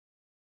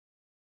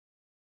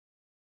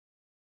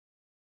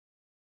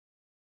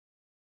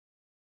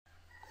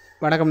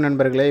வணக்கம்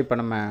நண்பர்களே. இப்போ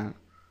நம்ம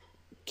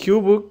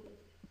கியூபு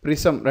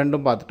ப்ரிசம்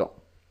ரெண்டும் பார்த்துட்டோம்.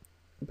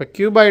 இப்போ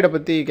கியூபாய்டை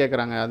பற்றி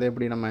கேட்குறாங்க, அது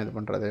எப்படி நம்ம இது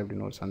பண்ணுறது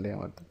அப்படின்னு ஒரு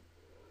சந்தேகம் வருது.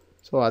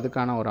 ஸோ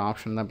அதுக்கான ஒரு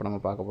ஆப்ஷன் தான் இப்போ நம்ம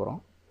பார்க்க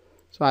போகிறோம்.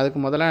 ஸோ அதுக்கு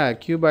முதல்ல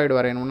கியூபாய்டு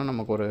வரையணும்னா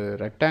நமக்கு ஒரு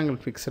ரெக்டாங்கிள்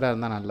ஃபிக்ஸ்டாக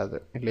இருந்தால் நல்லது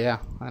இல்லையா?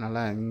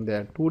 அதனால்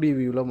இந்த 2D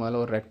வியூவில்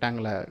முதல்ல ஒரு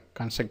ரெக்டாங்கிளை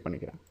கன்ஸ்ட்ரக்ட்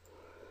பண்ணிக்கிறேன்.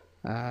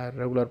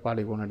 ரெகுலர்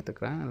பாலிகோன்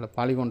எடுத்துக்கிறேன். இல்லை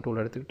பாலிகோன்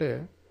டூல் எடுத்துக்கிட்டு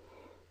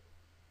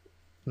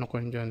இன்னும்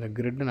கொஞ்சம் இந்த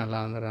கிரிட்டு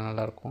நல்லா இருந்தால்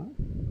நல்லாயிருக்கும்.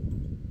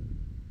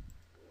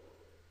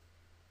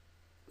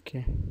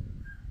 ஓகே,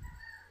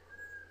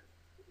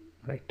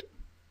 ரைட்,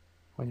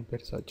 கொஞ்சம்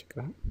பெருசாக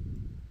வச்சுக்கிறேன்.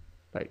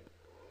 ரைட்,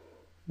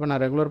 இப்போ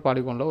நான் ரெகுலர்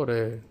பாலிகோனில் ஒரு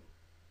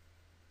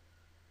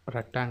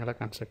ரெக்டாங்கிளை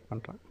கன்ஸ்ட்ரக்ட்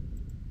பண்ணுறேன்.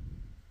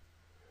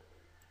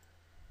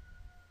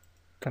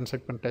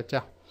 கன்ஸ்ட்ரக்ட்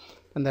பண்ணிட்டாச்சா?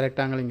 அந்த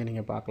ரெக்டாங்கிள் இங்கே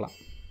நீங்கள் பார்க்கலாம்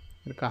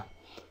இருக்கா?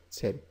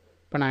 சரி,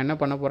 இப்போ நான் என்ன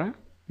பண்ண போகிறேன்,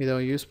 இதை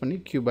யூஸ் பண்ணி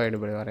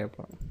கியூபாய்டு வரைய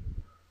போகிறேன்.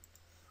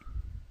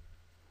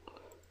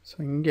 ஸோ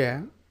இங்கே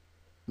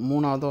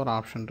மூணாவது ஒரு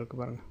ஆப்ஷன்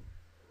இருக்குது பாருங்கள்,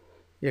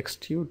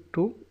 எக்ஸ்ட்ரூட்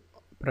டு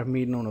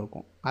பிரமிட்னு ஒன்று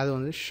இருக்கும். அது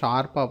வந்து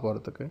ஷார்ப்பாக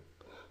போகிறதுக்கு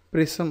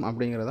ப்ரிசம்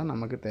அப்படிங்கிறது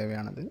நமக்கு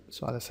தேவையானது.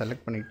 ஸோ அதை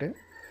செலக்ட் பண்ணிவிட்டு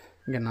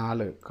இங்கே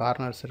 4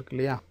 கார்னர்ஸ் இருக்கு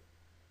இல்லையா,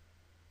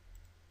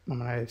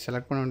 நம்ம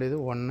செலக்ட் பண்ண வேண்டியது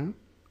 1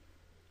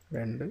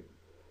 2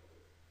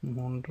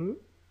 3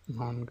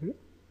 4,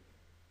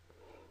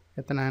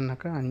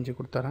 எத்தனைனாக்கா 5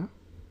 கொடுத்துறேன்.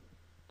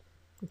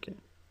 ஓகே,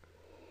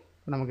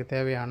 நமக்கு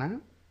தேவையான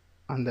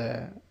அந்த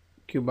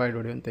கியூபாய்டு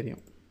வடிவம்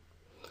தெரியும்.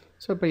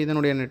 ஸோ இப்போ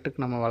இதனுடைய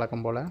நெட்டுக்கு நம்ம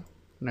வழக்கம் போல்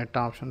நெட்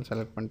ஆப்ஷன்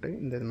செலக்ட் பண்ணிட்டு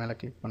இந்த இது மேலே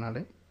கிளிக்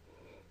பண்ணாலே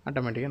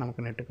ஆட்டோமேட்டிக்காக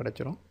நமக்கு நெட்டு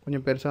கிடச்சிரும்.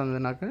 கொஞ்சம் பெருசாக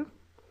இருந்ததுனாக்கா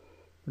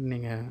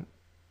நீங்கள்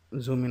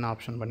ஜூமின்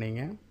ஆப்ஷன்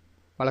பண்ணிங்க,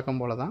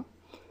 வழக்கம் போல் தான்.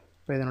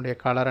 இப்போ இதனுடைய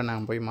கலரை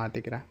நான் போய்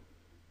மாற்றிக்கிறேன்.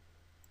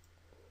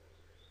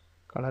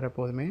 கலர்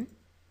எப்போதுமே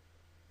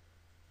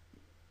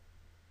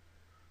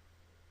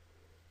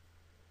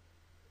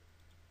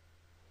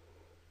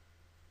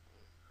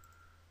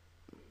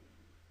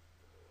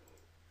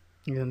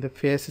இது வந்து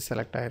ஃபேஸு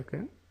செலக்ட்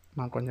ஆகிருக்கு.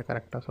 நான் கொஞ்சம்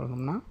கரெக்டாக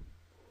சொல்லணும்னா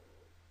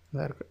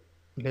இதாக இருக்குது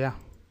இல்லையா?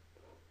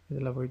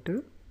 இதில் போயிட்டு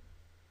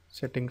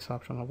செட்டிங்ஸ்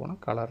ஆப்ஷனில்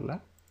போனால் கலரில்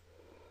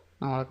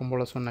நான் வழக்கம்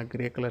போல் சொன்ன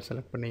க்ரே கலர்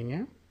செலக்ட் பண்ணிங்க,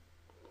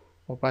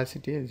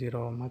 ஒப்பாசிட்டியை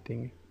 0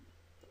 மாற்றிங்க.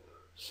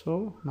 ஸோ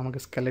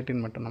நமக்கு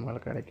ஸ்கெலட்டின் மட்டும்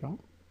நம்மளுக்கு கிடைக்கும்.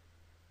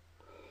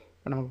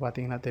 இப்போ நமக்கு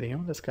பார்த்திங்கன்னா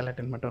தெரியும், இந்த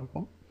ஸ்கெலட்டின் மட்டும்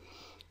இருக்கும்.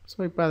 ஸோ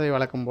இப்போ அதை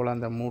வழக்கம் போல்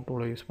அந்த மூவ்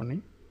டூலை யூஸ் பண்ணி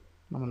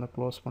நம்ம இந்த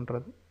க்ளோஸ்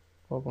பண்ணுறது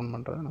ஓப்பன்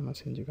பண்ணுறது நம்ம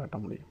செஞ்சு காட்ட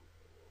முடியும்.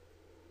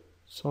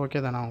 ஸோ ஓகே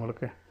தானே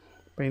உங்களுக்கு?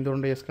 இப்போ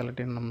இதனுடைய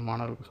ஸ்கெலட்டின் நம்ம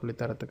மாணவர்களுக்கு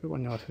சொல்லித்தரத்துக்கு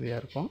கொஞ்சம் வசதியாக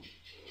இருக்கும்.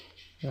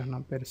 இதை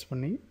நான் பெருசு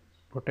பண்ணி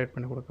ரொட்டேட்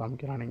பண்ணி கூட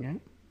காமிக்கலாம். நீங்கள்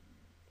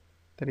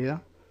தெரியுதா?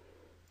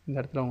 இந்த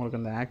இடத்துல உங்களுக்கு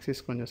இந்த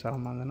ஆக்சிஸ் கொஞ்சம்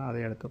சிரமம் இருந்ததுன்னா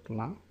அதை எடுத்து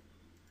விட்டுலாம்.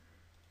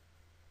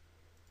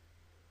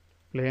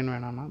 பிளேன்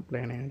வேணாம்னா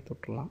பிளேனை எடுத்து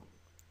விட்டுலாம்.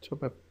 ஸோ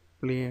இப்போ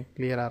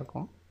கிளியராக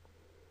இருக்கும்.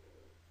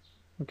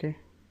 ஓகே,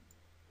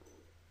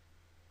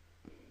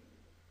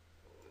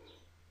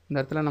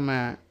 இந்த இடத்துல நம்ம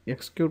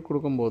எக்ஸ்க்யூட்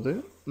கொடுக்கும்போது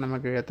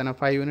நமக்கு எத்தனை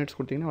 5 யூனிட்ஸ்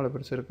கொடுத்திங்கன்னா அவ்வளோ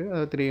பெருசு இருக்குது.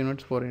 அதாவது 3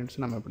 யூனிட்ஸ் 4 யூனிட்ஸ்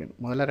நம்ம எப்படி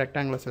முதல்ல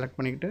ரெக்டாங்கிளை செலக்ட்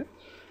பண்ணிக்கிட்டு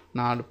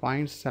 4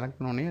 பாயிண்ட்ஸ் செலக்ட்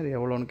பண்ணோன்னே அது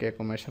எவ்வளோன்னு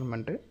கேட்கும்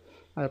மெஷர்மெண்ட்டு.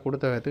 அதை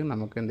கொடுத்த விதத்துக்கு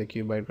நமக்கு இந்த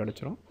கியூபாய்டு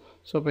கிடச்சிரும்.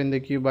 ஸோ இப்போ இந்த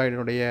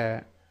கியூபாய்டுடைய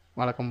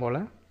வழக்கம் போல்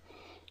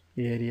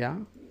ஏரியா,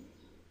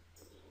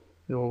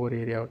 இது ஒவ்வொரு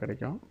ஏரியாவும்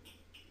கிடைக்கும்.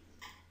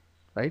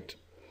 ரைட்,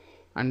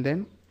 அண்ட்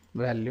தென்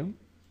வேல்யூம்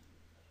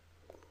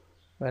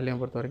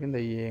பொறுத்த வரைக்கும்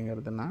இந்த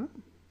ஏங்கிறதுனா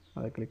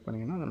அதை கிளிக்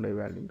பண்ணிங்கன்னா அதனுடைய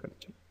வேல்யூம்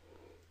கிடச்சிடும்.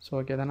 ஸோ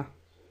ஓகே தானே?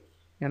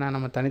 ஏன்னா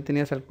நம்ம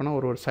தனித்தனியாக செலக்ட் பண்ணால்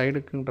ஒரு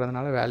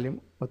சைடுக்குன்றதுனால வேல்யூம்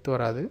ஒத்து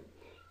வராது.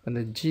 இந்த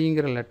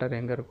ஜிங்கிற லெட்டர்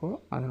எங்கே இருக்கோ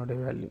அதனுடைய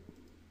வேல்யூ.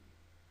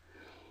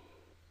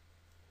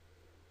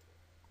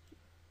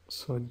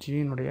 ஸோ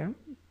ஜியினுடைய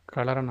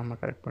கலரை நம்ம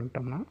கரெக்ட்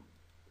பண்ணிட்டோம்னா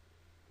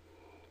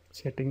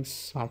செட்டிங்ஸ்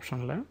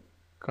ஆப்ஷனில்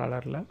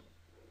கலரில்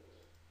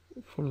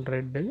ஃபுல்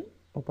ரெட்டு,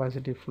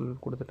 ஒப்பாசிட்டி ஃபுல்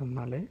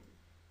கொடுத்துட்டோம்னாலே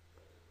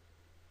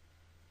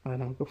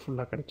அது நமக்கு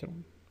ஃபுல்லாக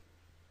கிடைச்சிடும்.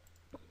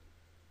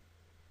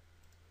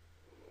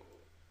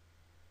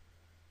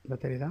 இப்போ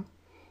தெரியுதா?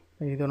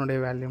 இதனுடைய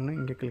வேல்யூம்னு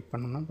இங்கே கிளிக்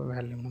பண்ணோம்னா இப்போ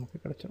வேல்யூம் நமக்கு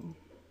கிடச்சிடும்.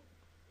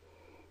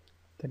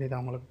 தெரியுதா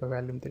உங்களுக்கு? இப்போ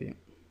வேல்யூம் தெரியும்,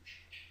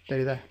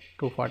 தெரியுதா?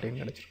 214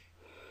 கிடச்சிடும்.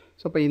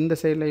 ஸோ இப்போ இந்த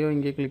சைட்லையோ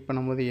இங்கே கிளிக்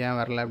பண்ணும்போது ஏன்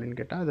வரல அப்படின்னு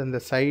கேட்டால், அது அந்த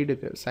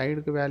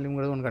சைடுக்கு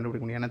வேல்யூங்கிறது ஒன்று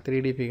கண்டுபிடிக்க முடியும். ஏன்னா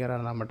 3D ஃபிகராக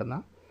இருந்தால்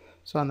மட்டும்தான்.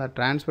 ஸோ அந்த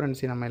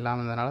டிரான்ஸ்பரன்சி நம்ம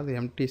இல்லாமல் இருந்தனால அது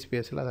எம்டி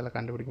ஸ்பேஸில் அதில்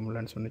கண்டுபிடிக்க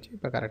முடியலன்னு சொன்னிச்சு.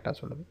 இப்போ கரெக்டாக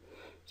சொல்லுது.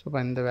 ஸோ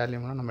இப்போ இந்த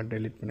வேல்யூம்லாம் நம்ம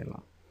டெலிட்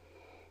பண்ணிடலாம்.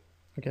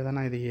 ஓகே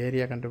தானே? இது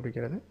ஏரியா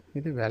கண்டுபிடிக்கிறது,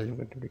 இது வேல்யூ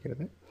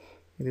கண்டுபிடிக்கிறது.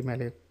 இது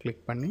மேலே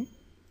கிளிக் பண்ணி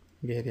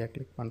ஏரியா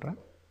கிளிக் பண்ணுறேன்.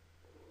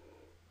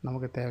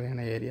 நமக்கு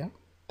தேவையான ஏரியா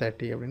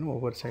 30 அப்படின்னு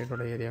ஒவ்வொரு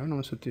சைடோட ஏரியாவும்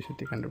நம்ம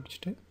சுற்றி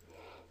கண்டுபிடிச்சிட்டு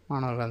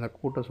மாணவர்கள் அந்த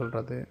கூட்ட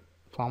சொல்கிறது,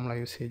 ஃபார்முலா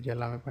யூசேஜ்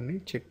எல்லாமே பண்ணி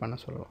செக் பண்ண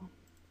சொல்லலாம்.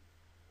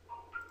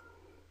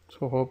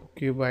 ஸோ ஹோப்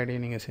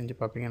கியூபாய்டையும் நீங்கள் செஞ்சு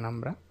பார்ப்பீங்க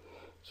நம்புகிறேன்.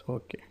 ஸோ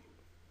ஓகே,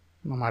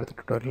 நம்ம அடுத்த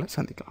டுட்டோரியலில்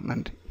சந்திக்கலாம்.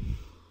 நன்றி.